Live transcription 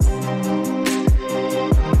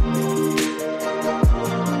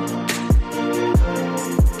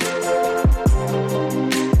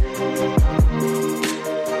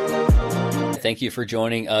thank you for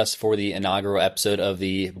joining us for the inaugural episode of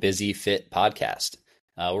the Busy Fit podcast.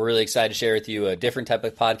 We're really excited to share with you a different type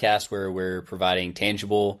of podcast where we're providing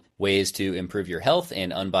tangible ways to improve your health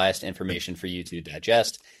and unbiased information for you to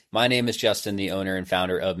digest. My name is Justin, the owner and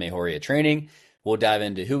founder of Mejoria Training. We'll dive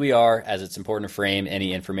into who we are, as it's important to frame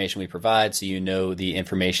any information we provide so you know the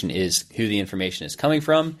information is who the information is coming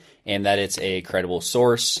from and that it's a credible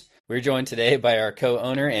source. We're joined today by our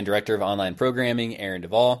co-owner and director of online programming, Aaron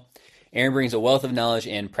Duvall. Aaron brings a wealth of knowledge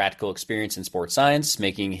and practical experience in sports science,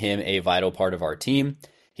 making him a vital part of our team.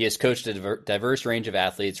 He has coached a diverse range of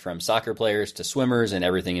athletes, from soccer players to swimmers and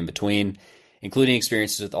everything in between, including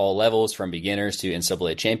experiences with all levels, from beginners to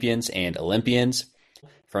NCAA champions and Olympians.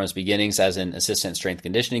 From his beginnings as an assistant strength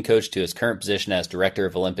conditioning coach to his current position as director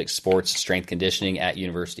of Olympic sports strength conditioning at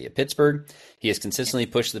University of Pittsburgh, he has consistently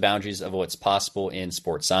pushed the boundaries of what's possible in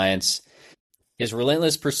sports science. His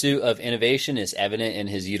relentless pursuit of innovation is evident in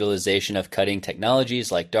his utilization of cutting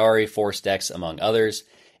technologies like Dari, ForceDex, among others.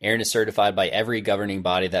 Aaron is certified by every governing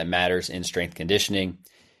body that matters in strength conditioning.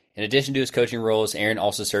 In addition to his coaching roles, Aaron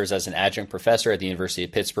also serves as an adjunct professor at the University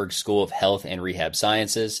of Pittsburgh School of Health and Rehab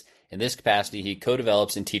Sciences. In this capacity, he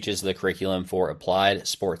co-develops and teaches the curriculum for applied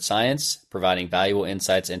sports science, providing valuable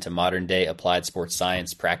insights into modern-day applied sports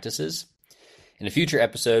science practices. In a future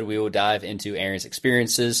episode, we will dive into Aaron's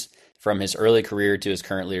experiences from his early career to his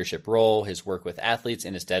current leadership role, his work with athletes,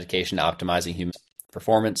 and his dedication to optimizing human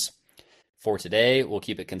performance. For today, we'll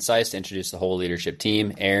keep it concise to introduce the whole leadership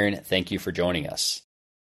team. Aaron, thank you for joining us.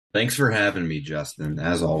 Thanks for having me, Justin,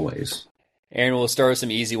 as always. Aaron, we'll start with some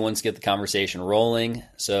easy ones to get the conversation rolling.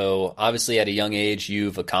 So obviously at a young age,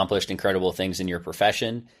 you've accomplished incredible things in your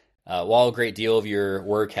profession. While a great deal of your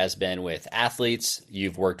work has been with athletes,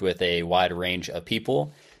 you've worked with a wide range of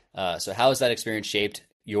people. So how has that experience shaped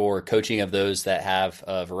your coaching of those that have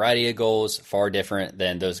a variety of goals, far different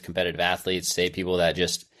than those competitive athletes, say people that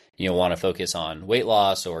just want to focus on weight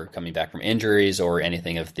loss or coming back from injuries or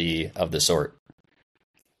anything of the sort?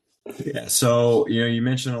 Yeah, so you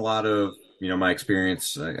mentioned a lot of my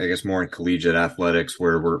experience, I guess, more in collegiate athletics,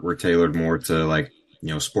 where we're tailored more to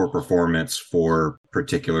sport performance for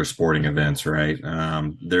particular sporting events, right?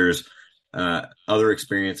 There's other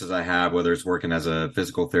experiences I have, whether it's working as a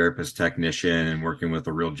physical therapist technician and working with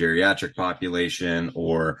a real geriatric population,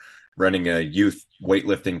 or running a youth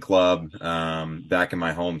weightlifting club back in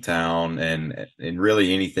my hometown, and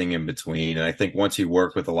really anything in between. And I think once you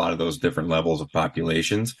work with a lot of those different levels of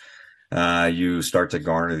populations, you start to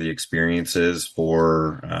garner the experiences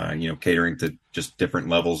for catering to just different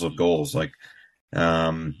levels of goals. Like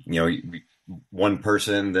one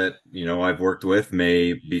person that I've worked with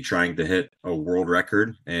may be trying to hit a world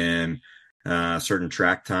record and a certain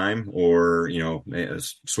track time, or a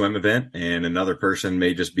swim event, and another person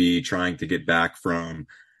may just be trying to get back from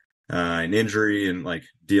an injury and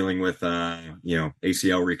dealing with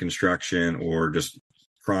ACL reconstruction, or just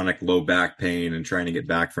chronic low back pain and trying to get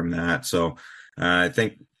back from that. So I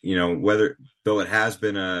think though it has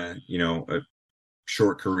been a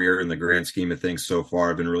short career in the grand scheme of things so far,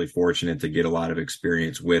 I've been really fortunate to get a lot of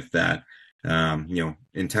experience with that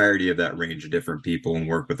entirety of that range of different people and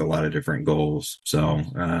work with a lot of different goals. So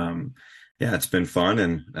yeah, it's been fun,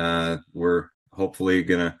 and we're hopefully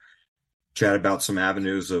gonna chat about some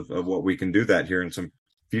avenues of what we can do that here in some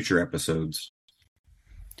future episodes.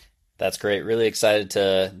 That's great. Really excited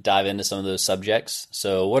to dive into some of those subjects.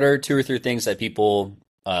 So what are 2 or 3 things that people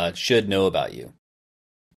should know about you?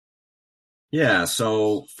 Yeah,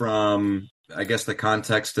 so from, I guess, the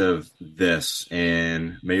context of this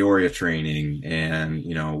and Mejoria training, and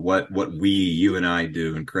what you and I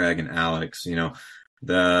do, and Craig and Alex,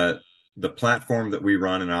 the platform that we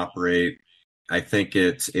run and operate, I think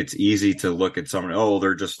it's easy to look at someone,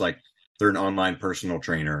 they're an online personal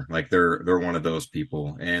trainer, they're one of those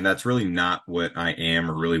people, and that's really not what I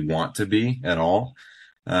am or really want to be at all.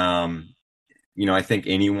 I think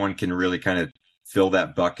anyone can really kind of fill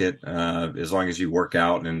that bucket, as long as you work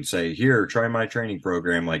out and say, here, try my training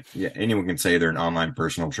program. Anyone can say they're an online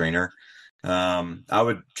personal trainer. I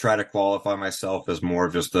would try to qualify myself as more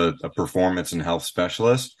of just a performance and health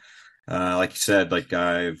specialist. Like you said,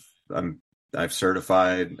 I'm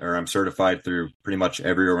certified through pretty much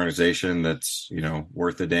every organization that's,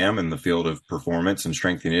 worth a damn in the field of performance and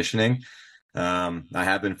strength conditioning. I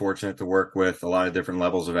have been fortunate to work with a lot of different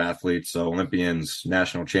levels of athletes, so Olympians,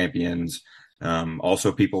 national champions,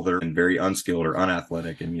 also people that are very unskilled or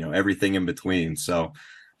unathletic, and, everything in between. So,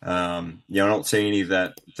 I don't say any of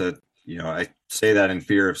that I say that in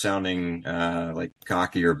fear of sounding,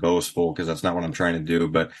 cocky or boastful, because that's not what I'm trying to do.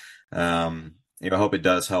 But, I hope it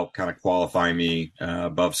does help kind of qualify me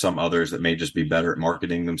above some others that may just be better at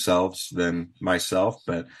marketing themselves than myself.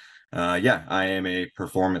 But yeah, I am a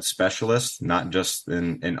performance specialist, not just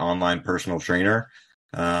an online personal trainer.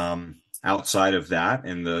 Outside of that,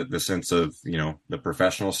 in the sense of, the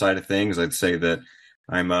professional side of things, I'd say that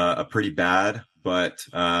I'm a pretty bad, but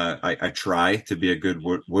I try to be a good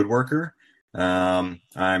woodworker. I'm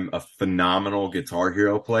a phenomenal Guitar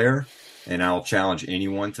Hero player, and I'll challenge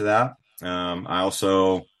anyone to that. I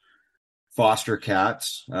also foster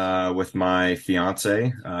cats with my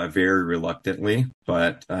fiance, very reluctantly,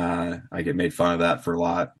 but I get made fun of that for a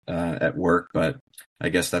lot at work. But I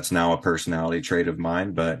guess that's now a personality trait of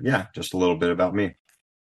mine. But yeah, just a little bit about me.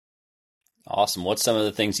 Awesome. What's some of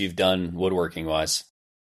the things you've done woodworking wise?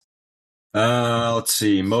 Let's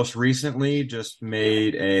see. Most recently, just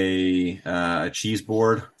made a cheese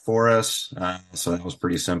board for us. So that was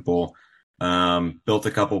pretty simple. Built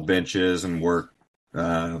a couple benches and work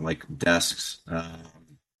like desks.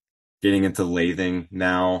 Getting into lathing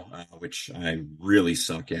now, which I really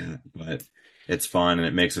suck at, but it's fun and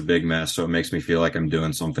it makes a big mess. So it makes me feel like I'm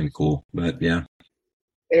doing something cool. But yeah.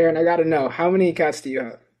 Aaron, I gotta know, how many cats do you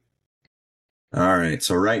have? All right.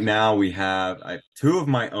 So right now I have two of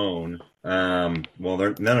my own. Well,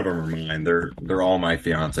 none of them are mine. They're all my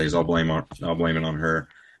fiance's. I'll blame it on her.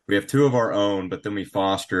 We have two of our own, but then we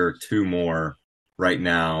foster two more right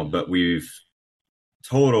now. But we've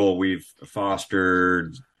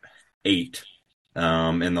fostered 8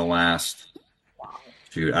 in the last,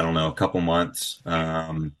 I don't know, a couple months.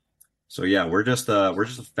 So yeah, we're just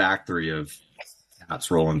a factory of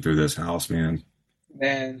cats rolling through this house, man.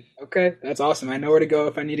 Man, okay, that's awesome. I know where to go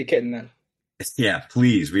if I need a kitten then. Yeah,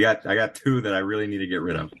 please. I got 2 that I really need to get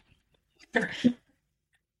rid of.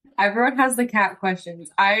 Everyone has the cat questions.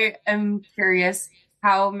 I am curious,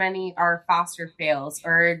 how many are foster fails,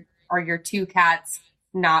 or are your 2 cats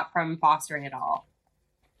not from fostering at all?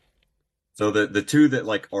 So the 2 that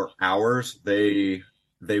like are ours, they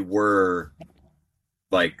were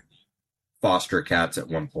like foster cats at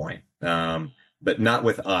one point. But not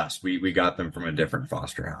with us. We got them from a different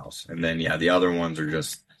foster house. And then yeah, the other ones are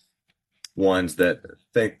just ones that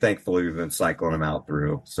thankfully we've been cycling them out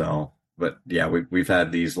through. So, but yeah, we've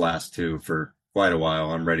had these last 2 for quite a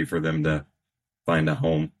while. I'm ready for them to find a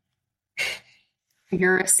home.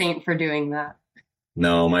 You're a saint for doing that.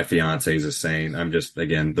 No, my fiance is a saint. I'm just,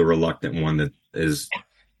 again, the reluctant one that is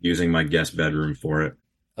using my guest bedroom for it.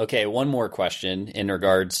 Okay, one more question in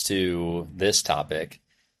regards to this topic.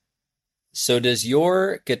 So does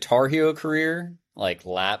your Guitar Hero career like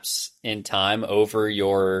lapse in time over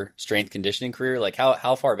your strength conditioning career? Like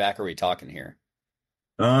how far back are we talking here?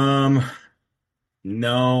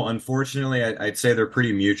 No, unfortunately, I'd say they're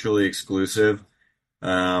pretty mutually exclusive.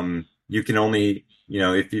 You can only,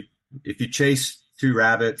 if you chase 2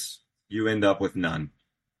 rabbits, you end up with none.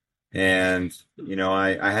 And,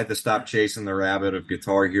 I had to stop chasing the rabbit of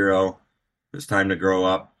Guitar Hero. It was time to grow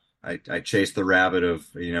up. I chased the rabbit of,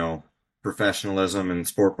 professionalism and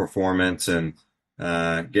sport performance and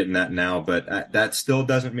getting that now. But that still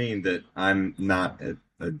doesn't mean that I'm not a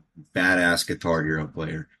badass Guitar Hero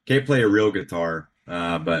player. Can't play a real guitar,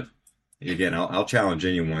 but again, I'll challenge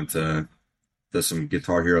anyone to some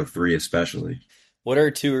Guitar Hero 3 especially. What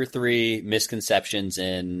are 2 or 3 misconceptions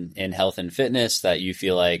in health and fitness that you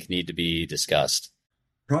feel like need to be discussed?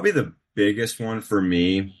 Probably the biggest one for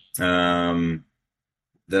me that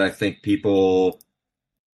I think people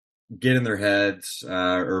get in their heads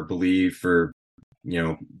or believe for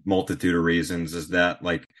multitude of reasons is that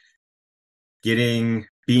like being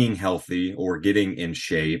healthy or getting in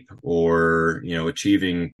shape or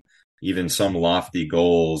achieving even some lofty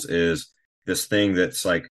goals is this thing that's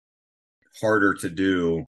like harder to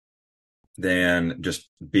do than just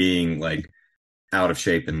being like out of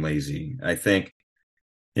shape and lazy. I think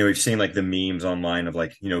we've seen like the memes online of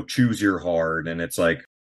like choose your hard, and it's like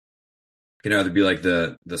can either be like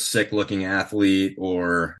the sick looking athlete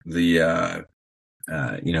or the out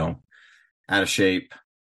of shape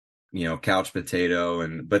couch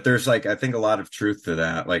potato. But there's like I think a lot of truth to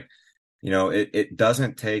that. Like it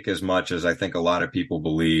doesn't take as much as I think a lot of people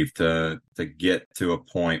believe to get to a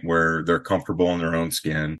point where they're comfortable in their own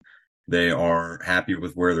skin. They are happy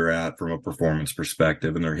with where they're at from a performance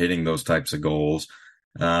perspective, and they're hitting those types of goals.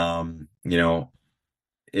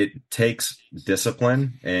 It takes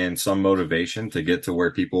discipline and some motivation to get to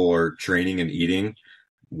where people are training and eating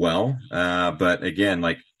well. But again,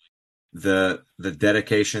 like the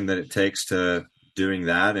dedication that it takes to doing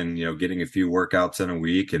that and, getting a few workouts in a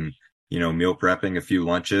week and, meal prepping a few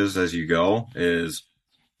lunches as you go is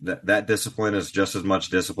that discipline is just as much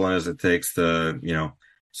discipline as it takes to,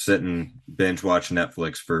 sit and binge watch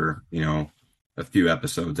Netflix for, a few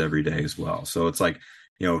episodes every day as well. So it's like,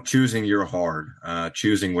 choosing your hard,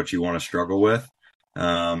 choosing what you want to struggle with.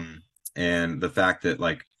 And the fact that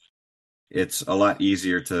like, it's a lot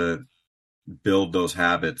easier to build those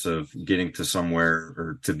habits of getting to somewhere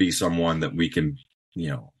or to be someone that we can,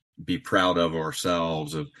 be proud of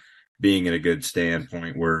ourselves, of being in a good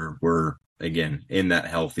standpoint where we're, again, in that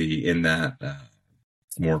healthy, in that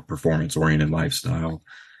more performance oriented lifestyle.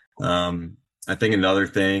 I think another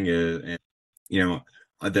thing is,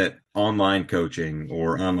 that online coaching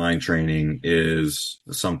or online training is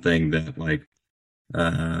something that like,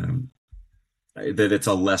 that it's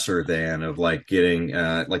a lesser than of like getting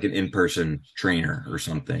like an in-person trainer or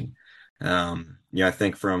something. I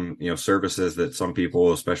think from, services that some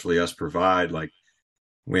people, especially us, provide, like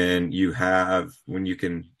when you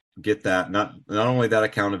can get that, not only that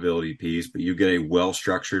accountability piece, but you get a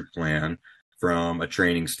well-structured plan from a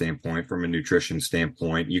training standpoint, from a nutrition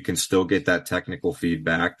standpoint, you can still get that technical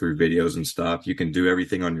feedback through videos and stuff. You can do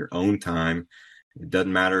everything on your own time. It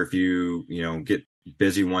doesn't matter if you, get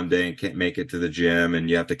busy one day and can't make it to the gym and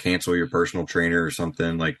you have to cancel your personal trainer or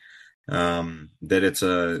something like, that it's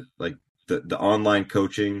the online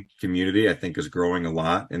coaching community, I think, is growing a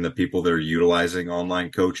lot, and the people that are utilizing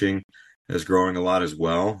online coaching is growing a lot as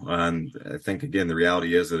well. And I think, again, the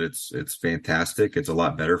reality is that it's fantastic. It's a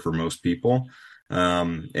lot better for most people.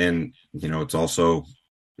 And, it's also,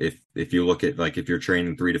 if you look at like, if you're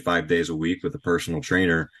training 3 to 5 days a week with a personal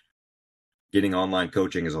trainer, getting online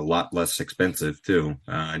coaching is a lot less expensive too.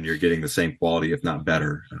 And you're getting the same quality, if not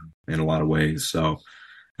better, in a lot of ways. So,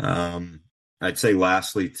 I'd say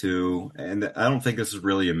lastly too, and I don't think this is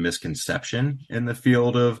really a misconception in the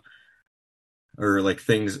field of, or like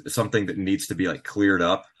something that needs to be like cleared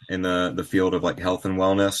up in the field of like health and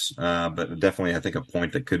wellness. But definitely I think a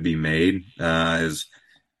point that could be made is,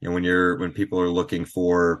 when people are looking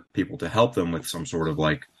for people to help them with some sort of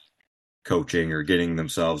like coaching or getting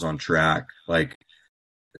themselves on track, like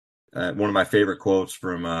one of my favorite quotes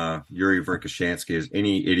from Yuri Verkhoshansky is,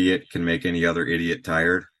 any idiot can make any other idiot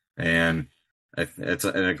tired. And it's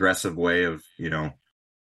an aggressive way of,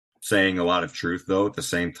 saying a lot of truth though at the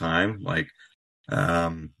same time. Like,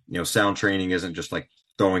 sound training isn't just like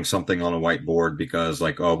throwing something on a whiteboard because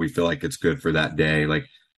like, oh, we feel like it's good for that day. Like,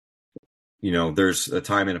 there's a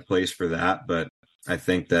time and a place for that. But I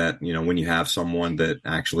think that, when you have someone that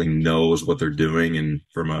actually knows what they're doing and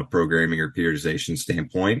from a programming or periodization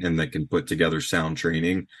standpoint, and that can put together sound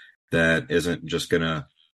training that isn't just going to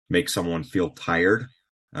make someone feel tired,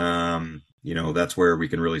 that's where we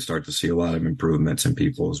can really start to see a lot of improvements in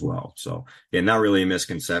people as well. So, yeah, not really a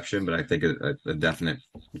misconception, but I think a definite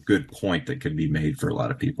good point that could be made for a lot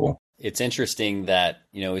of people. It's interesting that,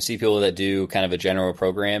 we see people that do kind of a general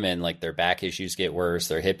program and like their back issues get worse,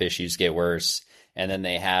 their hip issues get worse, and then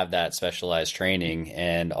they have that specialized training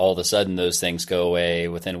and all of a sudden those things go away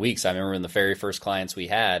within weeks. I remember in the very first clients we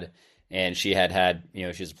had, and she had, she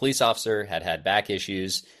was a police officer, had back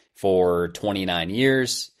issues for 29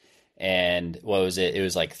 years. And what was it? It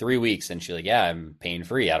was like 3 weeks. And she's like, yeah, I'm pain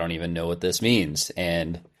free. I don't even know what this means.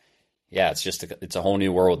 And yeah, it's a whole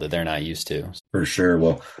new world that they're not used to. For sure.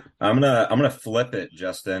 Well, I'm going to flip it,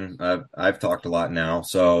 Justin. I've talked a lot now,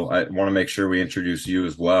 so I want to make sure we introduce you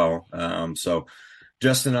as well. So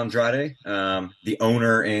Justin Andrade, the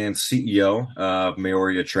owner and CEO of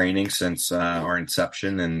Mejoria Training since our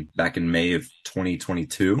inception and back in May of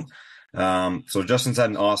 2022. So Justin's had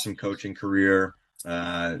an awesome coaching career,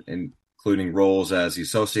 including roles as the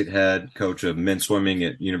associate head coach of men's swimming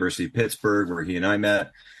at University of Pittsburgh, where he and I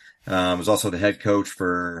met. Was also the head coach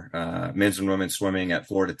for men's and women's swimming at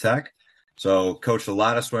Florida Tech. So coached a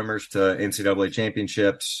lot of swimmers to NCAA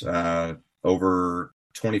Championships, over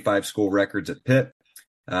 25 school records at Pitt.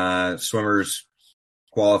 Swimmers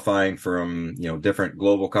qualifying from, different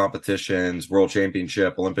global competitions, world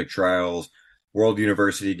championship, Olympic trials, world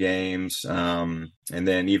university games, and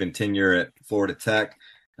then even tenure at Florida Tech.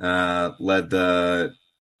 Led the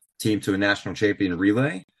team to a national champion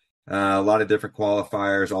relay. A lot of different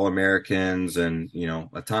qualifiers, All-Americans, and,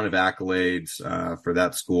 a ton of accolades for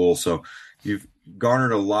that school. So you've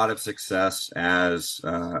garnered a lot of success as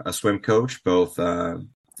a swim coach, both,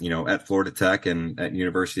 at Florida Tech and at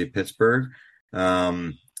University of Pittsburgh.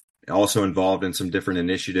 Also involved in some different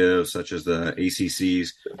initiatives, such as the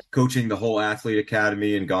ACC's Coaching the Whole Athlete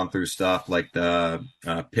Academy, and gone through stuff like the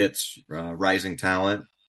Pitt's Rising Talent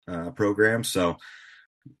program. So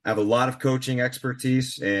I have a lot of coaching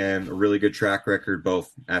expertise and a really good track record,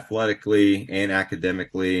 both athletically and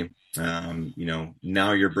academically.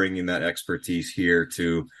 Now you're bringing that expertise here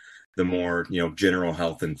to the more, general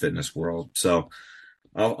health and fitness world. So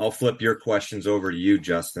I'll flip your questions over to you,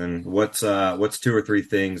 Justin. What's 2 or 3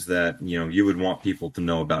 things that, you would want people to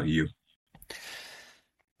know about you?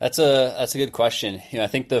 That's a good question. I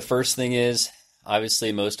think the first thing is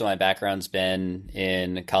obviously most of my background's been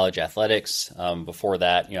in college athletics. Before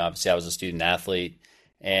that, obviously I was a student athlete,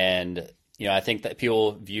 and I think that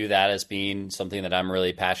people view that as being something that I'm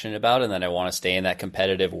really passionate about, and that I want to stay in that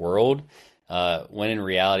competitive world. When in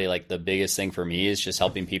reality, like the biggest thing for me is just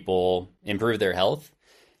helping people improve their health.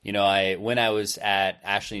 When I was at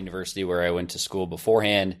Ashland University, where I went to school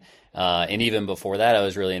beforehand, and even before that, I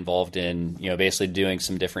was really involved in, basically doing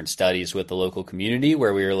some different studies with the local community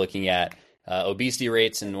where we were looking at obesity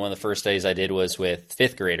rates. And one of the first studies I did was with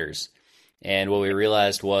fifth graders. And what we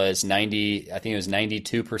realized was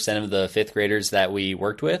 92% of the fifth graders that we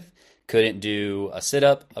worked with couldn't do a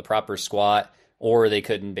sit-up, a proper squat, or they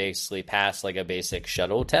couldn't basically pass like a basic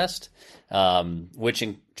shuttle test, which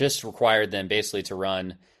just required them basically to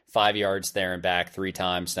run 5 yards there and back 3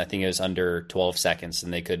 times. And I think it was under 12 seconds,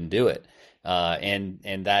 and they couldn't do it.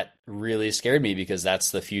 And that really scared me, because that's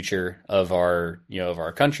the future of our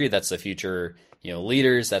country. That's the future,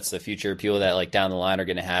 leaders. That's the future people that like down the line are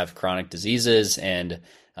going to have chronic diseases. And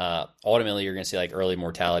ultimately you're going to see like early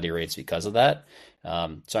mortality rates because of that.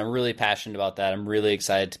 So I'm really passionate about that. I'm really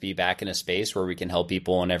excited to be back in a space where we can help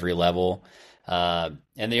people on every level. And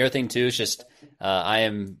the other thing too is just I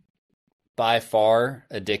am by far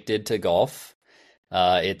addicted to golf.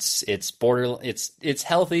 It's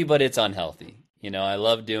healthy, but it's unhealthy. I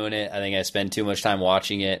love doing it. I think I spend too much time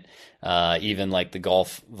watching it. Even like the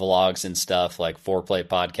golf vlogs and stuff, like Foreplay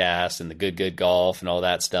Podcast and the Good Golf and all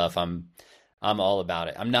that stuff. I'm all about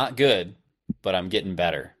it. I'm not good, but I'm getting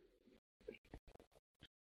better.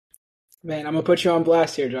 Man, I'm going to put you on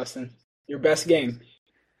blast here, Justin. Your best game.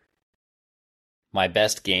 My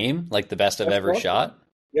best game? Like the best I've ever shot?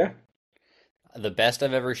 Yeah. The best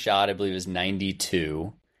I've ever shot, I believe, is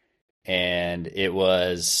 92. And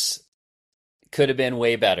could have been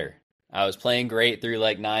way better. I was playing great through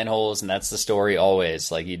like 9 holes, and that's the story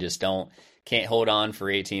always. Like you just can't hold on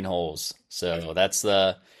for 18 holes. So that's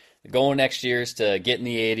the goal next year, is to get in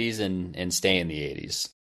the 80s and stay in the 80s.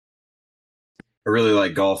 I really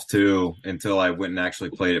like golf too, until I went and actually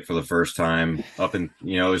played it for the first time. It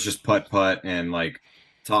was just putt and like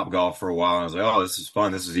Top Golf for a while. And I was like, oh, this is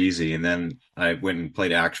fun. This is easy. And then I went and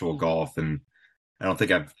played actual golf, and I don't think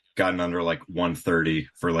I've gotten under like 130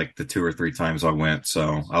 for like the 2 or 3 times I went.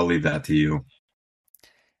 So I'll leave that to you.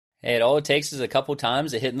 Hey, all it takes is a couple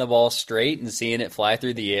times of hitting the ball straight and seeing it fly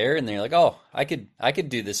through the air, and then you're like, oh, I could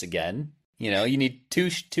do this again. You need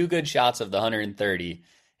two good shots of the 130.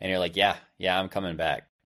 And you're like, yeah, I'm coming back.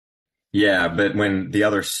 Yeah, but when the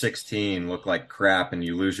other 16 look like crap and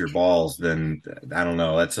you lose your balls, then I don't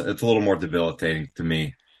know. It's a little more debilitating to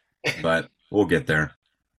me, but we'll get there.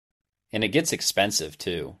 And it gets expensive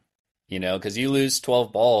too, because you lose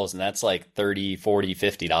 12 balls and that's like $30, $40,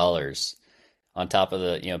 $50 on top of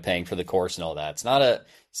the, paying for the course and all that.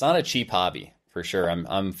 It's not a cheap hobby for sure.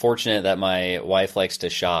 I'm fortunate that my wife likes to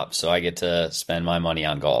shop, so I get to spend my money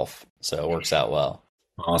on golf. So it works out well.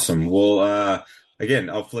 Awesome. Well, again,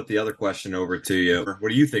 I'll flip the other question over to you. What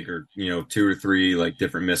do you think are, 2 or 3 like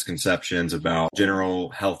different misconceptions about general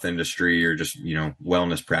health industry or just,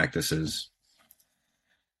 wellness practices?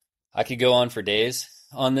 I could go on for days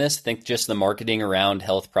on this. I think just the marketing around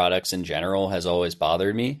health products in general has always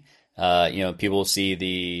bothered me. People see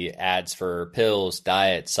the ads for pills,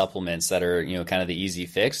 diets, supplements that are, kind of the easy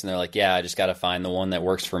fix. And they're like, yeah, I just got to find the one that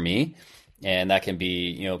works for me. And that can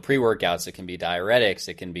be, pre-workouts, it can be diuretics,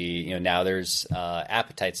 it can be, now there's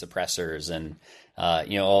appetite suppressors and,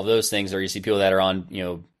 all of those things. Or you see people that are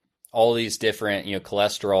on, all these different,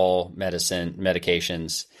 cholesterol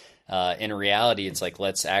medications. In reality, it's like,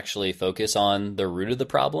 let's actually focus on the root of the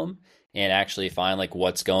problem and actually find like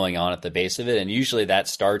what's going on at the base of it. And usually that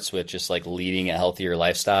starts with just like leading a healthier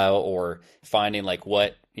lifestyle, or finding like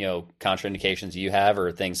what, contraindications you have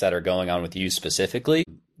or things that are going on with you specifically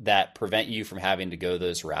that prevent you from having to go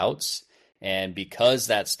those routes. And because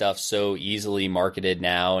that stuff's so easily marketed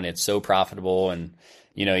now and it's so profitable, and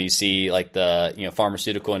you see like the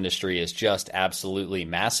pharmaceutical industry is just absolutely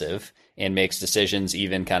massive and makes decisions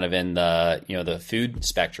even kind of in the the food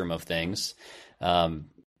spectrum of things,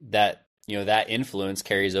 that that influence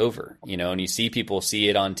carries over, and you see people see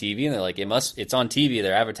it on TV and they're like, it's on TV,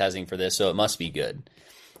 they're advertising for this, so it must be good.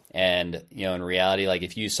 And in reality, like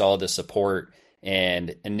if you saw the support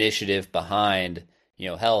and initiative behind,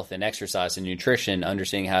 health and exercise and nutrition,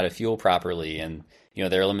 understanding how to fuel properly, and,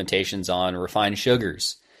 their limitations on refined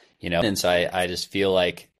sugars, and so I just feel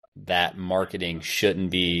like that marketing shouldn't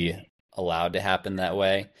be allowed to happen that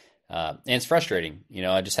way. And it's frustrating.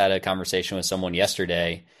 I just had a conversation with someone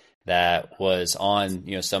yesterday that was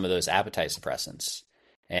on, some of those appetite suppressants.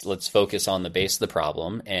 And let's focus on the base of the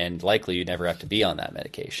problem, and likely you never have to be on that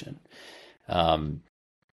medication.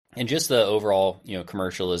 And just the overall,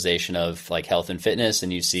 commercialization of like health and fitness,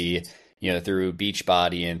 and you see, through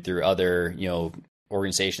Beachbody and through other,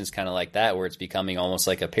 organizations kind of like that, where it's becoming almost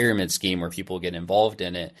like a pyramid scheme where people get involved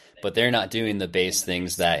in it, but they're not doing the base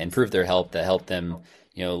things that improve their health, that help them,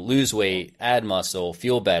 lose weight, add muscle,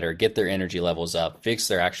 feel better, get their energy levels up, fix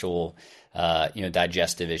their actual,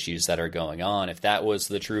 digestive issues that are going on. If that was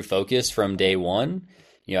the true focus from day one,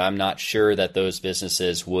 I'm not sure that those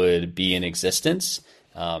businesses would be in existence.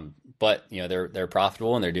 But they're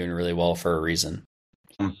profitable and they're doing really well for a reason.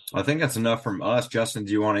 I think that's enough from us. Justin,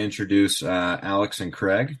 do you want to introduce Alex and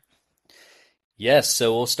Craig? Yes.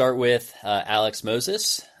 So we'll start with Alex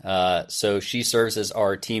Moses. So she serves as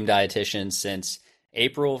our team dietitian since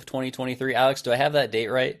April of 2023. Alex, do I have that date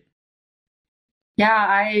right?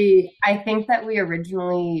 Yeah, I think that we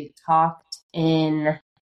originally talked in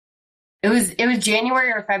it was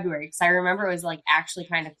January or February, because I remember it was like actually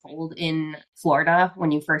kind of cold in Florida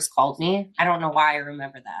when you first called me. I don't know why I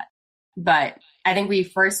remember that, but I think we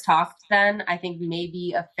first talked then. I think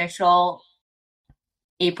maybe official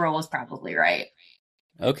April was probably right.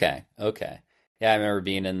 Okay. Yeah, I remember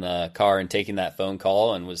being in the car and taking that phone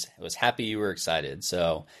call and was happy you were excited.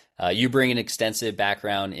 So you bring an extensive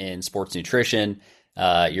background in sports nutrition.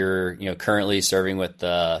 You're currently serving with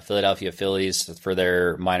the Philadelphia Phillies for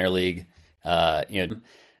their minor league. Before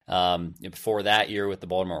that, you're with the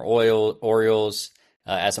Baltimore Orioles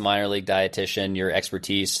as a minor league dietitian. Your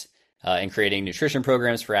expertise in creating nutrition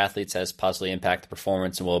programs for athletes has positively impacted the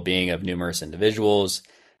performance and well-being of numerous individuals.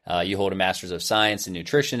 You hold a Master's of Science in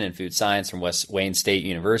Nutrition and Food Science from West Wayne State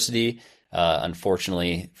University,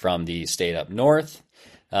 unfortunately from the state up north,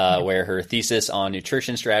 where her thesis on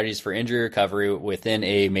nutrition strategies for injury recovery within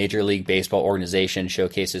a Major League Baseball organization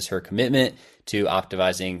showcases her commitment to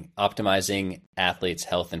optimizing athletes'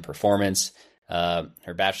 health and performance.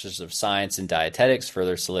 Her Bachelor's of Science in Dietetics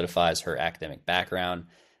further solidifies her academic background.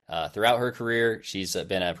 Throughout her career, she's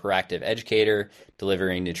been a proactive educator,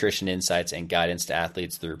 delivering nutrition insights and guidance to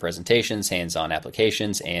athletes through presentations, hands-on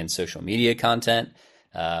applications, and social media content.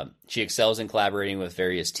 She excels in collaborating with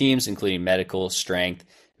various teams, including medical, strength,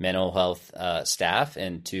 mental health staff,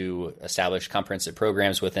 and to establish comprehensive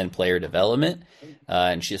programs within player development.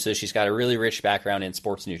 And she's got a really rich background in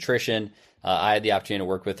sports nutrition. I had the opportunity to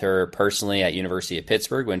work with her personally at University of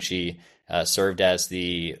Pittsburgh when she served as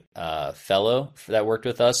the fellow that worked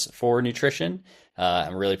with us for nutrition.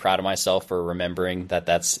 I'm really proud of myself for remembering that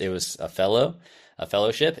it was a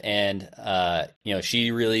fellowship. And, she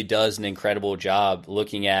really does an incredible job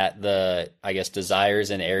looking at the, desires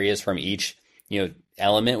and areas from each,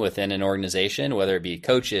 element within an organization, whether it be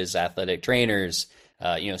coaches, athletic trainers,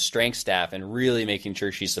 strength staff, and really making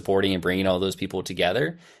sure she's supporting and bringing all those people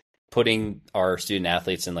together, putting our student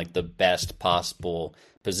athletes in like the best possible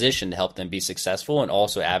position to help them be successful, and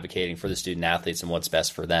also advocating for the student athletes and what's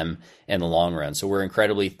best for them in the long run. So we're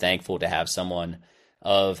incredibly thankful to have someone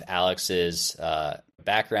of Alex's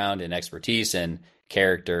background and expertise and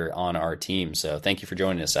character on our team. So thank you for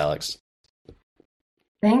joining us, Alex.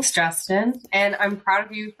 Thanks, Justin. And I'm proud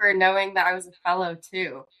of you for knowing that I was a fellow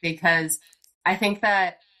too, because I think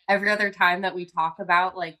that every other time that we talk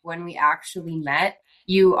about like when we actually met,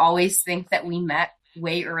 you always think that we met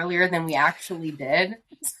way earlier than we actually did.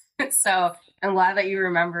 So I'm glad that you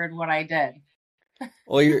remembered what I did.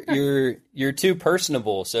 Well, you're too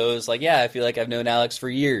personable. So it's like, yeah, I feel like I've known Alex for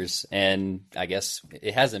years, and I guess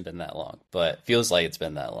it hasn't been that long, but feels like it's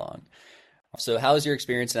been that long. So how has your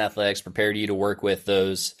experience in athletics prepared you to work with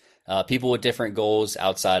those people with different goals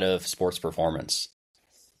outside of sports performance?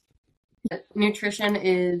 Nutrition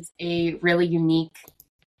is a really unique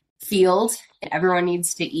field. Everyone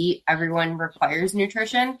needs to eat. Everyone requires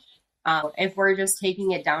nutrition. If we're just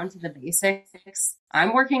taking it down to the basics,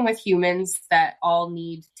 I'm working with humans that all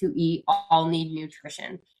need to eat, all need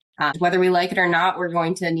nutrition. Whether we like it or not, we're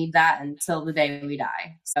going to need that until the day we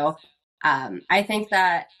die. So I think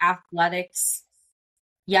that athletics,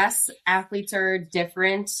 yes, athletes are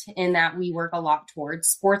different in that we work a lot towards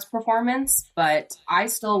sports performance, but I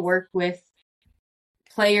still work with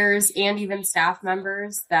players and even staff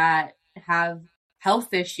members that have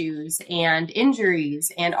health issues and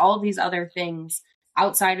injuries and all of these other things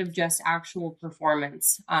outside of just actual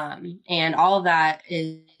performance. And all of that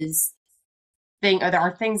are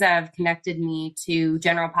things that have connected me to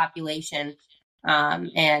general population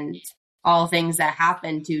and all things that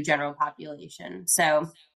happen to general population. So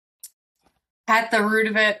at the root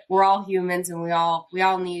of it, we're all humans, and we all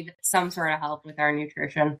need some sort of help with our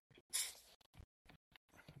nutrition.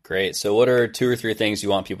 Great. So what are 2 or 3 things you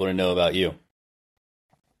want people to know about you?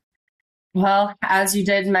 Well, as you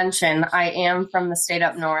did mention, I am from the state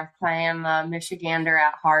up north. I am a Michigander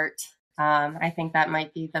at heart. I think that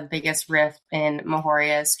might be the biggest rift in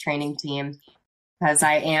Mejoria's training team, because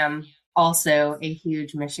I am also a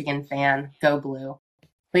huge Michigan fan. Go Blue.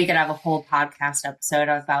 We could have a whole podcast episode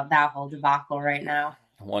about that whole debacle right now.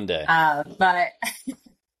 One day. But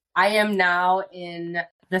I am now in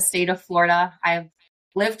the state of Florida. I've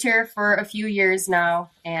lived here for a few years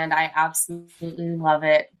now, and I absolutely love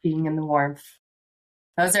it being in the warmth.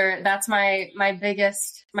 That's my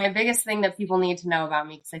biggest thing that people need to know about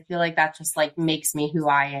me, because I feel like that just like makes me who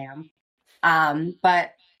I am.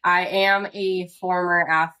 But I am a former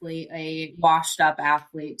athlete, a washed up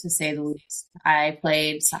athlete, to say the least. I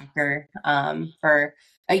played soccer for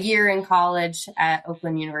a year in college at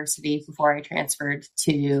Oakland University before I transferred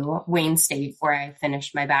to Wayne State, where I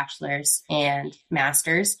finished my bachelor's and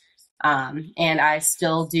master's. And I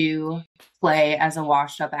still do play as a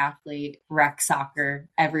washed up athlete, rec soccer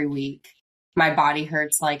every week. My body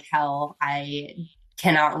hurts like hell. I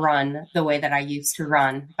cannot run the way that I used to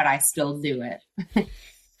run, but I still do it.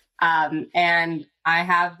 And I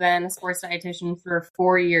have been a sports dietitian for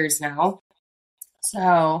 4 years now.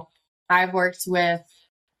 So I've worked with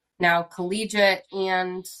now collegiate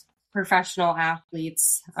and professional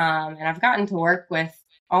athletes, and I've gotten to work with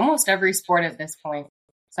almost every sport at this point.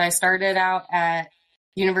 So I started out at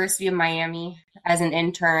University of Miami as an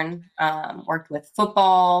intern, worked with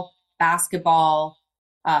football, basketball,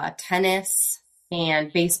 tennis,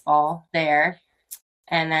 and baseball there.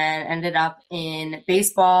 And then ended up in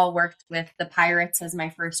baseball, worked with the Pirates as my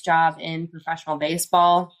first job in professional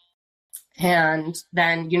baseball. And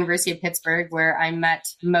then University of Pittsburgh, where I met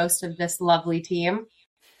most of this lovely team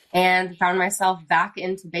and found myself back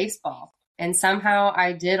into baseball. And somehow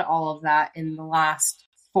I did all of that in the last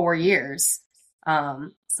 4 years.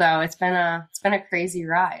 So it's been a crazy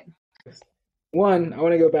ride. One, I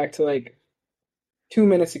want to go back to like 2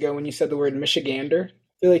 minutes ago when you said the word Michigander. I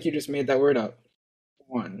feel like you just made that word up.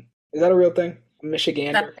 One. Is that a real thing? A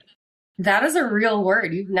Michigander? That is a real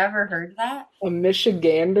word. You've never heard that? A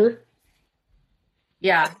Michigander?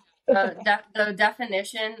 Yeah. The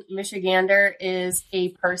definition, Michigander, is a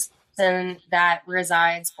person that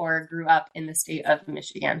resides or grew up in the state of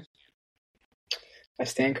Michigan. I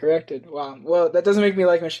stand corrected. Wow. Well, that doesn't make me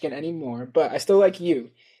like Michigan anymore, but I still like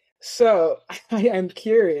you. So I am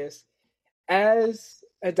curious, as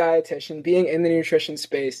a dietitian, being in the nutrition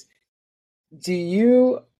space, do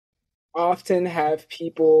you often have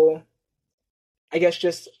people, I guess,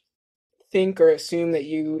 just think or assume that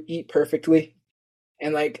you eat perfectly?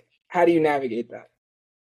 And like, how do you navigate that?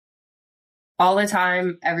 All the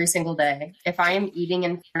time, every single day. If I am eating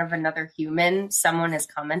in front of another human, someone is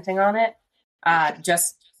commenting on it.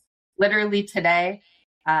 Just literally today,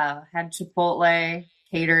 had Chipotle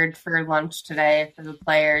catered for lunch today for the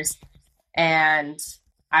players. And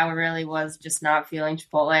I really was just not feeling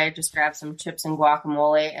Chipotle. Just grabbed some chips and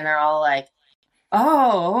guacamole, and they're all like,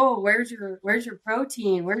 "Oh, where's your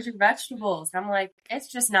protein? Where's your vegetables?" And I'm like, it's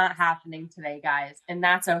just not happening today, guys, and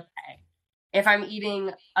that's okay. If I'm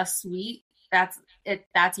eating a sweet,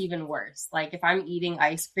 that's even worse. Like if I'm eating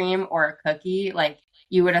ice cream or a cookie, like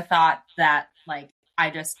you would have thought that like I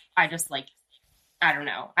just like, I don't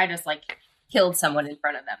know, I just like killed someone in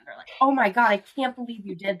front of them. They're like, "Oh my God, I can't believe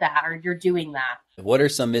you did that," or "You're doing that." What are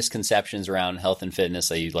some misconceptions around health and fitness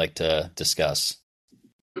that you'd like to discuss?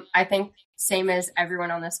 I think same as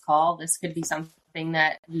everyone on this call, this could be something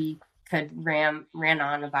that we could ran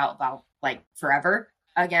on about like forever.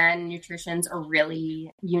 Again, nutrition's a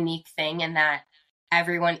really unique thing in that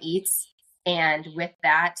everyone eats. And with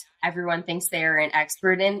that, everyone thinks they're an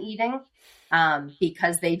expert in eating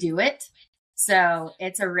because they do it. So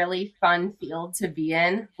it's a really fun field to be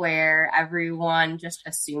in where everyone just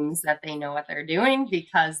assumes that they know what they're doing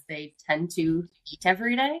because they tend to eat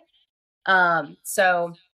every day.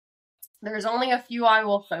 So there's only a few I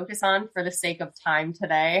will focus on for the sake of time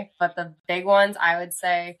today, but the big ones I would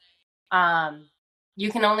say,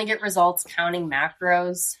 you can only get results counting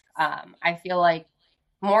macros. I feel like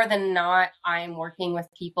more than not, I'm working with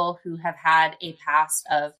people who have had a past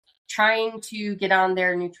of trying to get on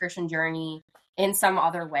their nutrition journey in some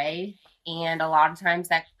other way. And a lot of times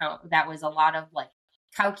that was a lot of like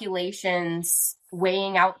calculations,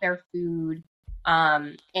 weighing out their food.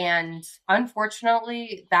 And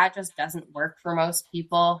unfortunately, that just doesn't work for most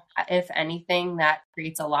people. If anything, that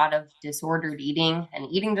creates a lot of disordered eating and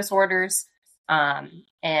eating disorders.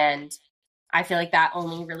 And I feel like that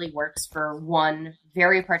only really works for one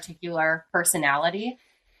very particular personality.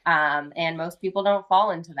 And most people don't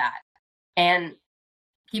fall into that. And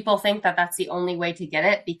people think that that's the only way to get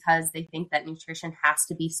it because they think that nutrition has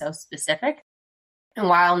to be so specific. And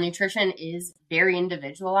while nutrition is very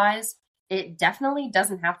individualized, it definitely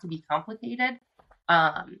doesn't have to be complicated.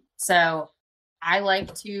 So I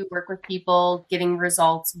like to work with people getting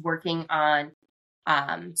results, working on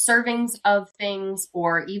servings of things,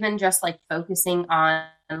 or even just like focusing on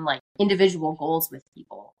like individual goals with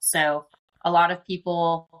people. So a lot of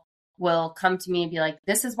people will come to me and be like,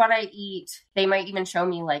 this is what I eat. They might even show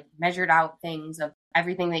me like measured out things of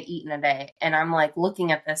everything they eat in a day. And I'm like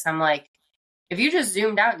looking at this, I'm like, if you just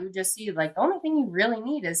zoomed out, you just see like the only thing you really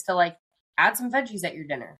need is to like add some veggies at your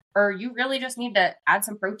dinner, or you really just need to add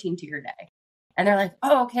some protein to your day. And they're like,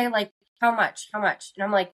 oh, okay, like how much? And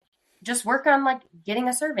I'm like, just work on like getting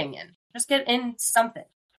a serving in, just get in something.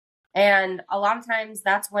 And a lot of times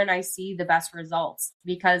that's when I see the best results,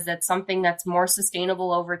 because it's something that's more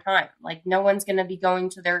sustainable over time. Like no one's going to be going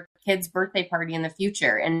to their kid's birthday party in the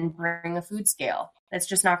future and bring a food scale. That's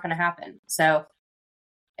just not going to happen. So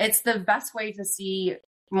it's the best way to see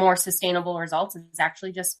more sustainable results is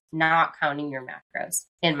actually just not counting your macros,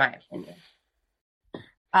 in my opinion.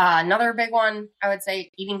 Another big one, I would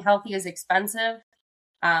say eating healthy is expensive.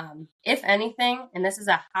 If anything, and this is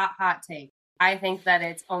a hot take, I think that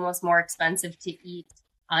it's almost more expensive to eat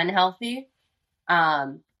unhealthy.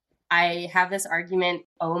 I have this argument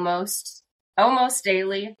almost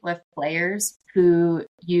daily with players who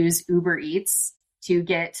use Uber Eats to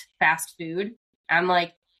get fast food. I'm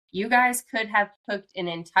like, you guys could have cooked an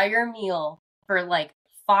entire meal for like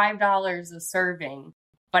 $5 a serving,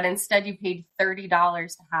 but instead you paid $30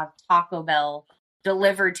 to have Taco Bell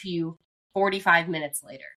delivered to you 45 minutes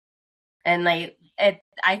later. And I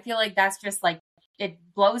feel like that's just like, it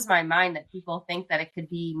blows my mind that people think that it could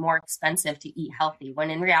be more expensive to eat healthy,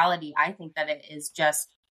 when in reality, I think that it is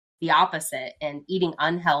just the opposite, and eating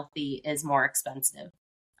unhealthy is more expensive.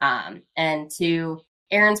 And to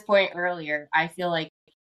Aaron's point earlier, I feel like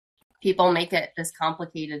people make it this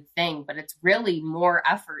complicated thing, but it's really more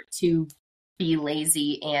effort to be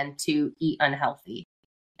lazy and to eat unhealthy.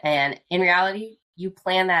 And in reality, you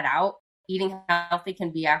plan that out, eating healthy can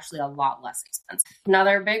be actually a lot less expensive.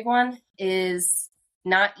 Another big one is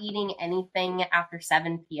not eating anything after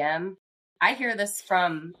 7 p.m. I hear this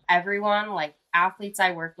from everyone, like athletes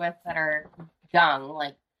I work with that are young,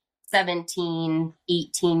 like 17,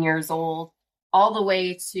 18 years old, all the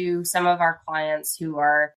way to some of our clients who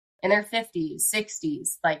are in their 50s,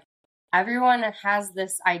 60s. Like everyone has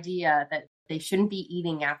this idea that they shouldn't be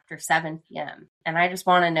eating after 7 p.m. And I just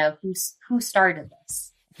want to know who started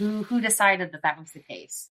this, who decided that was the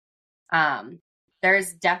case.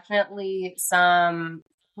 There's definitely some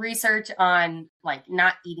research on like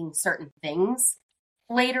not eating certain things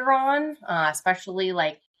later on, especially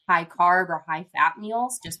like high carb or high fat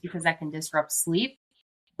meals, just because that can disrupt sleep.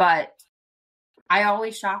 But I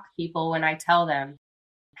always shock people when I tell them,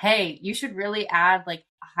 hey, you should really add like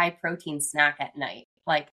a high protein snack at night.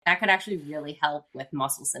 Like that could actually really help with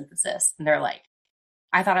muscle synthesis. And they're like,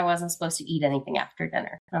 I thought I wasn't supposed to eat anything after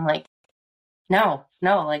dinner. I'm like, no,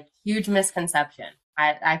 like huge misconception.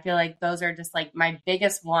 I feel like those are just like my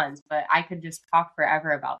biggest ones, but I could just talk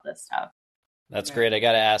forever about this stuff. That's great. I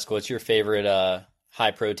got to ask, what's your favorite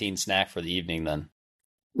high protein snack for the evening then?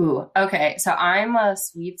 Ooh, okay. So I'm a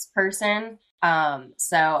sweets person.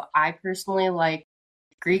 So I personally like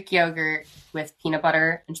Greek yogurt with peanut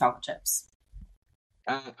butter and chocolate chips.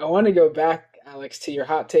 I want to go back, Alex, to your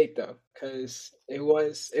hot take though, because it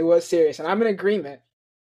was serious, and I'm in agreement.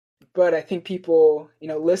 But I think people,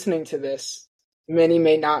 listening to this, many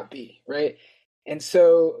may not be, right? And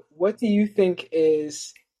so, what do you think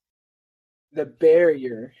is the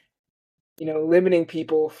barrier, limiting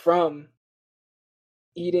people from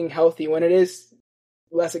eating healthy when it is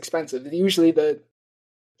less expensive? Usually, the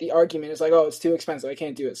argument is like, "Oh, it's too expensive. I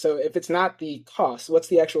can't do it." So, if it's not the cost, what's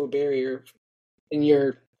the actual barrier, in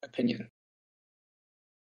your opinion?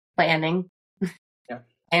 Planning. Yeah.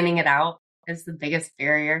 Planning it out is the biggest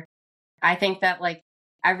barrier. I think that like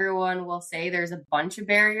everyone will say there's a bunch of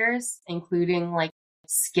barriers, including like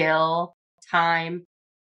skill, time,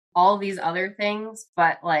 all these other things.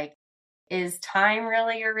 But like, is time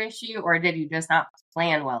really your issue, or did you just not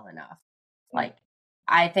plan well enough? Like,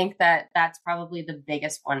 I think that that's probably the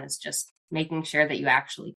biggest one, is just making sure that you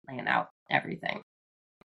actually plan out everything.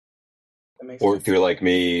 Or if you're like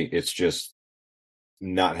me, it's just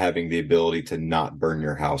not having the ability to not burn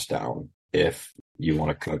your house down if you want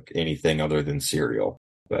to cook anything other than cereal.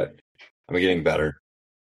 But I'm getting better.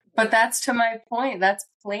 But that's to my point. That's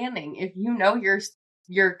planning. If you know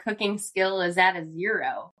your cooking skill is at a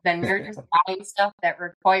 0, then you're just buying stuff that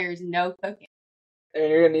requires no cooking. And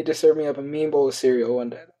you're gonna need to serve me up a mean bowl of cereal one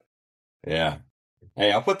day. Yeah.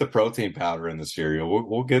 Hey, I'll put the protein powder in the cereal.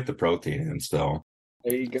 We'll get the protein in still.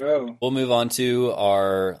 There you go. We'll move on to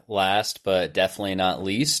our last, but definitely not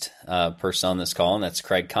least, person on this call, and that's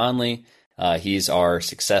Craig Conley. He's our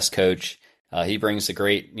success coach. He brings a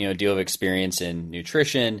great, deal of experience in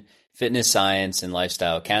nutrition, fitness science, and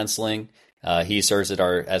lifestyle counseling. He serves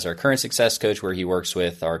as our current success coach, where he works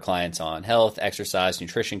with our clients on health, exercise,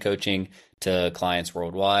 nutrition coaching to clients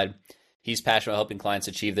worldwide. He's passionate about helping clients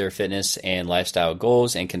achieve their fitness and lifestyle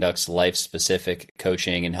goals and conducts life-specific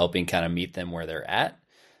coaching and helping kind of meet them where they're at.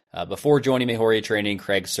 Before joining Mejoria Training,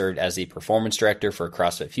 Craig served as the performance director for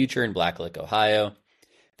CrossFit Future in Blacklick, Ohio.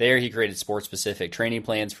 There, he created sport-specific training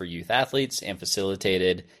plans for youth athletes and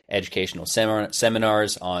facilitated educational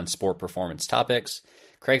seminars on sport performance topics.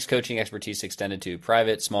 Craig's coaching expertise extended to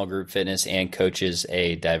private, small group fitness and coaches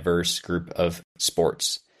a diverse group of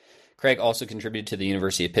sports. Craig also contributed to the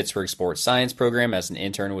University of Pittsburgh Sports Science program as an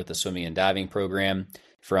intern with the swimming and diving program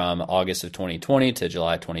from August of 2020 to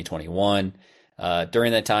July 2021.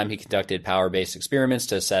 During that time, he conducted power-based experiments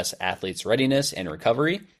to assess athletes' readiness and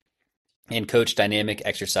recovery and coached dynamic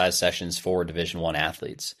exercise sessions for Division I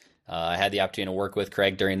athletes. I had the opportunity to work with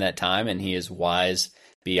Craig during that time, and he is wise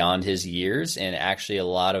beyond his years. And actually, a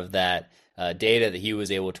lot of that data that he was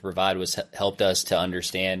able to provide helped us to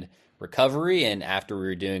understand recovery, and after we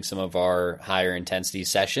were doing some of our higher intensity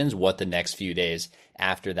sessions, what the next few days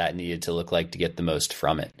after that needed to look like to get the most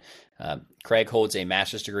from it. Craig holds a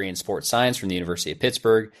master's degree in sports science from the University of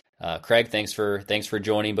Pittsburgh. Craig, thanks for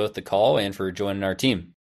joining both the call and for joining our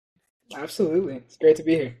team. Absolutely. It's great to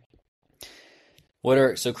be here.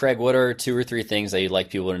 Craig, what are 2 or 3 things that you'd like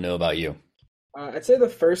people to know about you? I'd say the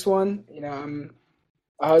first one, I'm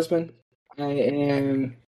a husband. I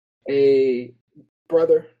am a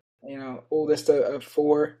brother, oldest of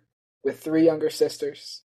 4 with 3 younger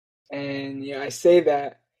sisters. And, I say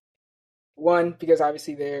that, 1, because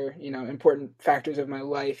obviously they're, important factors of my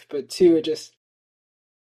life, but 2, it just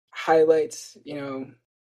highlights,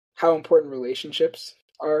 how important relationships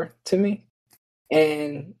are to me.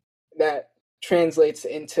 And that translates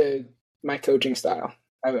into my coaching style,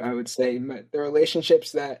 I would say. The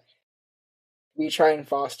relationships that we try and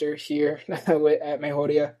foster here at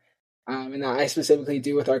Mejoria, and that I specifically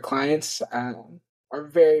do with our clients, are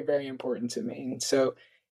very, very important to me. And so,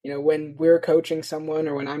 when we're coaching someone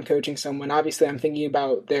or when I'm coaching someone, obviously I'm thinking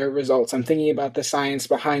about their results. I'm thinking about the science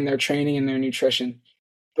behind their training and their nutrition.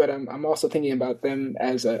 But I'm also thinking about them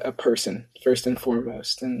as a person, first and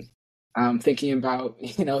foremost. And I'm thinking about,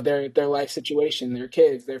 their life situation, their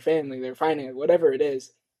kids, their family, their finance, whatever it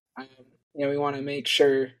is. We want to make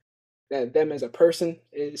sure that them as a person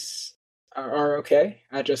are okay,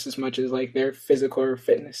 just as much as like their physical or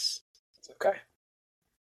fitness is okay.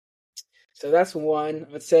 So that's one.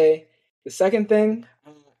 I would say the second thing,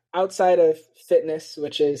 outside of fitness,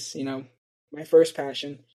 which is, my first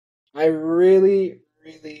passion, I really,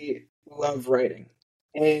 really love writing,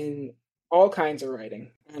 and all kinds of writing,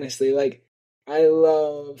 honestly. Like, I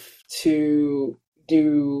love to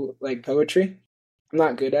do like poetry. I'm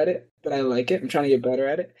not good at it, but I like it. I'm trying to get better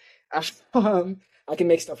at it. I can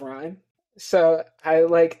make stuff rhyme. So I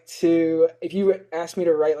like to, if you ask me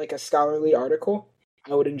to write like a scholarly article,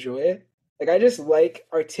 I would enjoy it. Like, I just like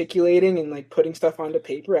articulating and like putting stuff onto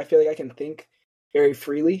paper. I feel like I can think very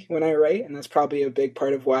freely when I write, and that's probably a big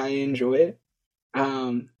part of why I enjoy it.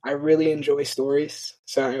 I really enjoy stories,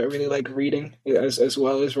 so I really like reading as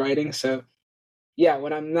well as writing. So yeah,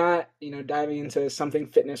 when I'm not, diving into something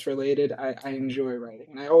fitness related, I enjoy writing,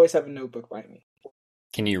 and I always have a notebook by me.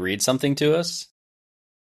 Can you read something to us?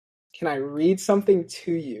 Can I read something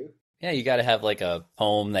to you? Yeah, you got to have like a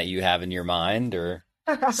poem that you have in your mind or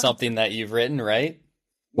something that you've written, right?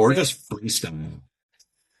 Or just freestyle.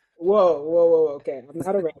 Whoa. Okay, I'm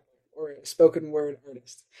not a rapper or a spoken word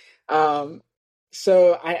artist.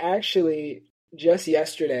 So I actually just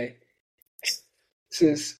yesterday,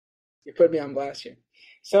 you put me on blast here.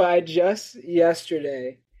 So I just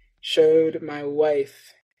yesterday showed my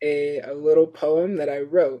wife a little poem that I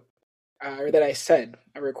wrote, or that I said.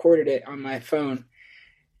 I recorded it on my phone,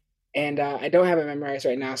 and I don't have it memorized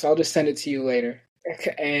right now, so I'll just send it to you later.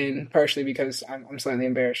 And partially because I'm slightly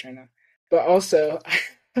embarrassed right now, but also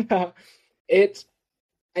I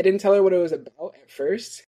didn't tell her what it was about at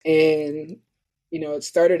first, and it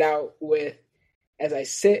started out with, as I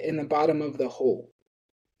sit in the bottom of the hole,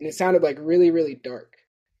 and it sounded like really, really dark.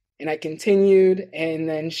 And I continued, and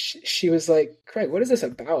then she was like, "Craig, what is this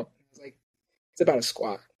about?" I was like, "It's about a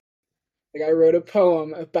squat." Like I wrote a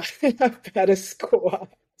poem about a squat,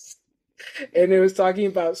 and it was talking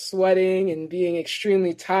about sweating and being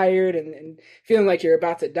extremely tired and feeling like you're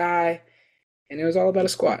about to die, and it was all about a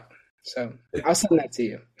squat. So I'll send that to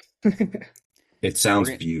you. It sounds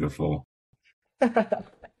beautiful.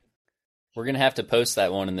 We're going to have to post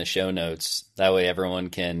that one in the show notes. That way everyone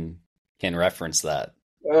can reference that.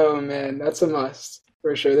 Oh man, that's a must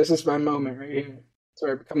for sure. This is my moment right here.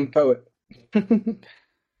 So I become a poet.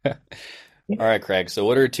 All right, Craig. So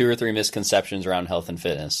what are 2 or 3 misconceptions around health and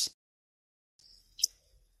fitness?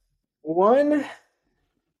 One,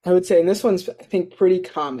 I would say, and this one's, I think, pretty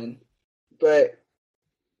common, but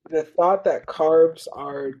the thought that carbs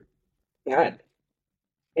are bad.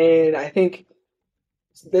 And I think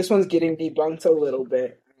this one's getting debunked a little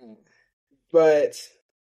bit, but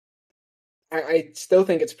I still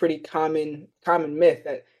think it's pretty common myth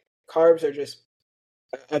that carbs are just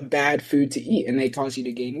a bad food to eat and they cause you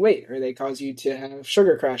to gain weight or they cause you to have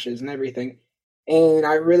sugar crashes and everything. And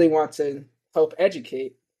I really want to help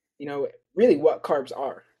educate, really what carbs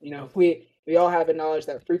are. We all have a knowledge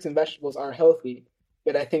that fruits and vegetables are healthy,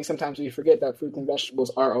 but I think sometimes we forget that fruits and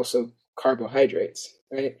vegetables are also carbohydrates,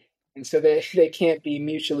 right? And so they can't be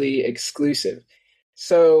mutually exclusive.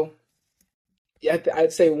 So yeah,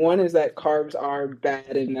 I'd say one is that carbs are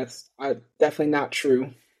bad, and that's definitely not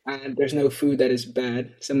true. There's no food that is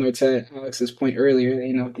bad, similar to Alex's point earlier.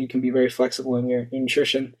 You can be very flexible in your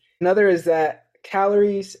nutrition. Another is that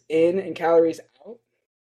calories in and calories out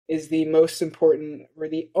is the most important or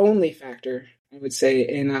the only factor, I would say,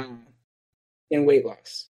 in weight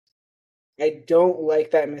loss. I don't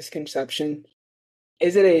like that misconception.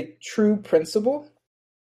 Is it a true principle?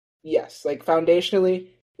 Yes. Like foundationally,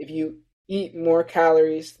 if you eat more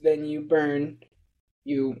calories than you burn,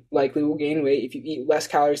 you likely will gain weight. If you eat less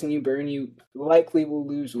calories than you burn, you likely will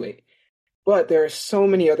lose weight. But there are so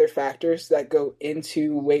many other factors that go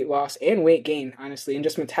into weight loss and weight gain, honestly, and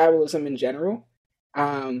just metabolism in general.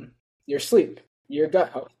 Your sleep, your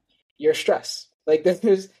gut health, your stress. Like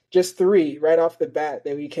there's just 3 right off the bat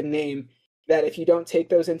that we can name that if you don't take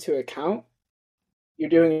those into account, you're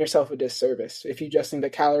doing yourself a disservice. If you just think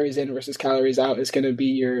that calories in versus calories out is going to be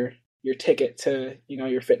your ticket to,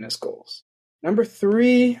 your fitness goals. Number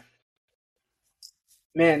 3,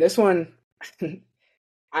 man, this one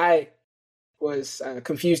I was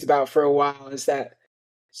confused about for a while, is that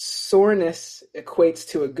soreness equates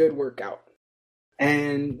to a good workout.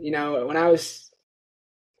 And, when I was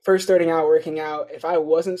first starting out working out, if I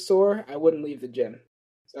wasn't sore, I wouldn't leave the gym.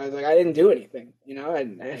 So I was like, I didn't do anything.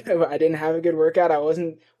 I didn't have a good workout. I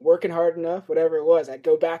wasn't working hard enough, whatever it was. I'd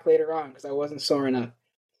go back later on because I wasn't sore enough.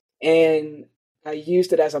 And I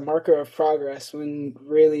used it as a marker of progress when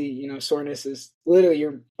really, soreness is literally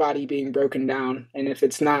your body being broken down. And if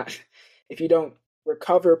you don't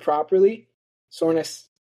recover properly, soreness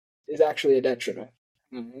is actually a detriment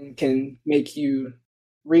and can make you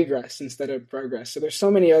regress instead of progress. So there's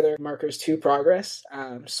so many other markers to progress.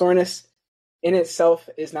 Soreness in itself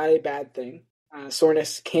is not a bad thing.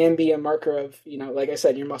 Soreness can be a marker of, like I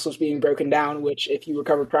said, your muscles being broken down, which if you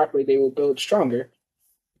recover properly, they will build stronger.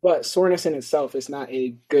 But soreness in itself is not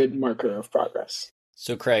a good marker of progress.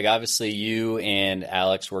 So, Craig, obviously you and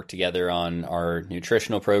Alex work together on our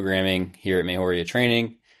nutritional programming here at Mejoria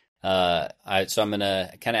Training. So I'm going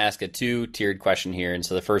to kind of ask a 2-tiered question here. And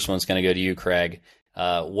so the first one's going to go to you, Craig.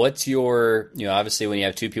 What's your, obviously when you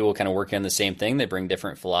have 2 people kind of working on the same thing, they bring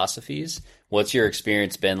different philosophies. What's your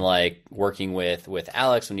experience been like working with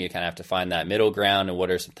Alex when you kind of have to find that middle ground, and what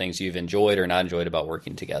are some things you've enjoyed or not enjoyed about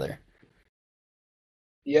working together?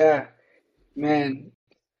 Yeah, man,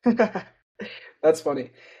 that's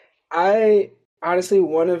funny. I honestly,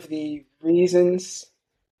 one of the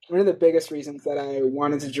biggest reasons that I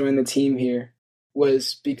wanted to join the team here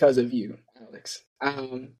was because of you, Alex.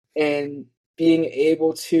 And being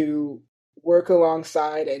able to work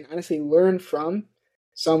alongside and honestly learn from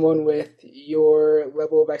someone with your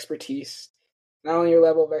level of expertise, not only your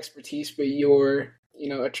level of expertise, but your,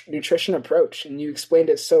 nutrition approach. And you explained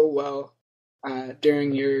it so well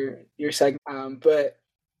during your segment. But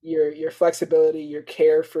your flexibility, your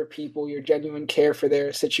care for people, your genuine care for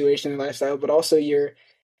their situation and lifestyle, but also your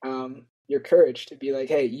courage to be like,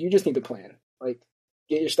 hey, you just need to plan. Like,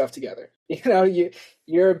 get your stuff together.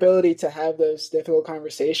 Your ability to have those difficult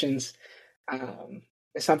conversations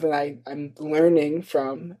is something I'm learning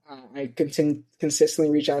from. I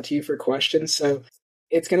consistently reach out to you for questions. So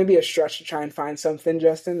it's going to be a stretch to try and find something,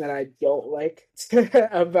 Justin, that I don't like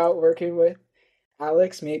about working with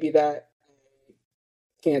Alex. Maybe that I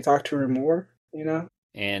can't talk to her more,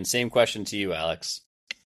 And same question to you, Alex.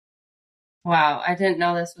 Wow, I didn't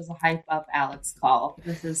know this was a hype up Alex call.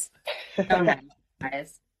 This is so nice,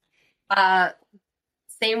 guys.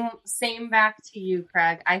 Same back to you,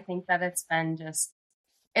 Craig. I think that it's been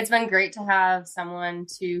great to have someone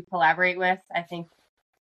to collaborate with. I think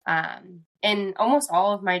in almost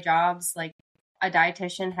all of my jobs, like a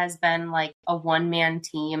dietitian has been like a one-man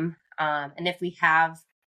team. And if we have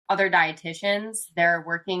other dietitians, they're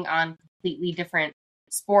working on completely different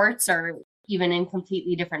sports or even in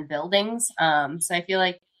completely different buildings. So I feel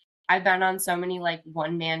like I've been on so many like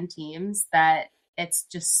one-man teams that it's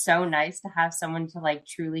just so nice to have someone to like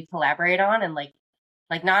truly collaborate on. And like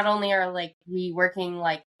not only are like we working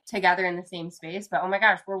like together in the same space, but oh my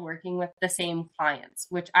gosh, we're working with the same clients,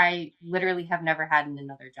 which I literally have never had in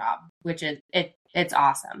another job, which is it's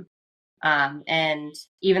awesome. And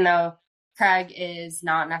even though Craig is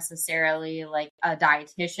not necessarily like a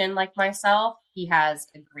dietitian like myself, he has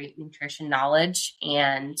a great nutrition knowledge,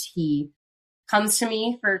 and he comes to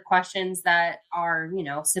me for questions that are,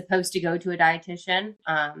 supposed to go to a dietitian.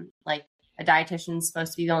 Like a dietitian is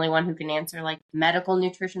supposed to be the only one who can answer like medical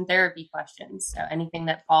nutrition therapy questions. So anything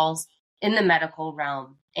that falls in the medical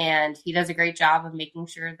realm. And he does a great job of making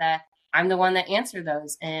sure that I'm the one that answer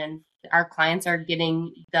those, and our clients are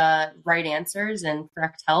getting the right answers and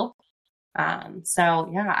correct help. So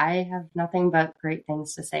yeah, I have nothing but great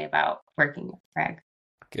things to say about working with Craig.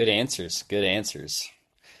 Good answers.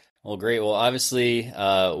 Well, great. Well, obviously,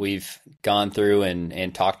 we've gone through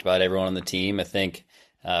and talked about everyone on the team. I think,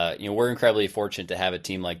 we're incredibly fortunate to have a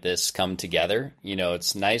team like this come together.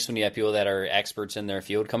 It's nice when you have people that are experts in their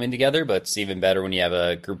field coming together, but it's even better when you have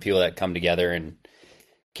a group of people that come together and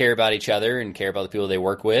care about each other and care about the people they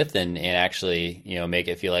work with, and actually, make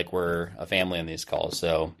it feel like we're a family on these calls.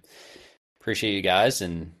 So appreciate you guys.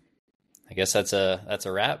 And I guess that's a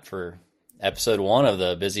wrap for episode 1 of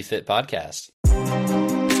the Busy Fit podcast.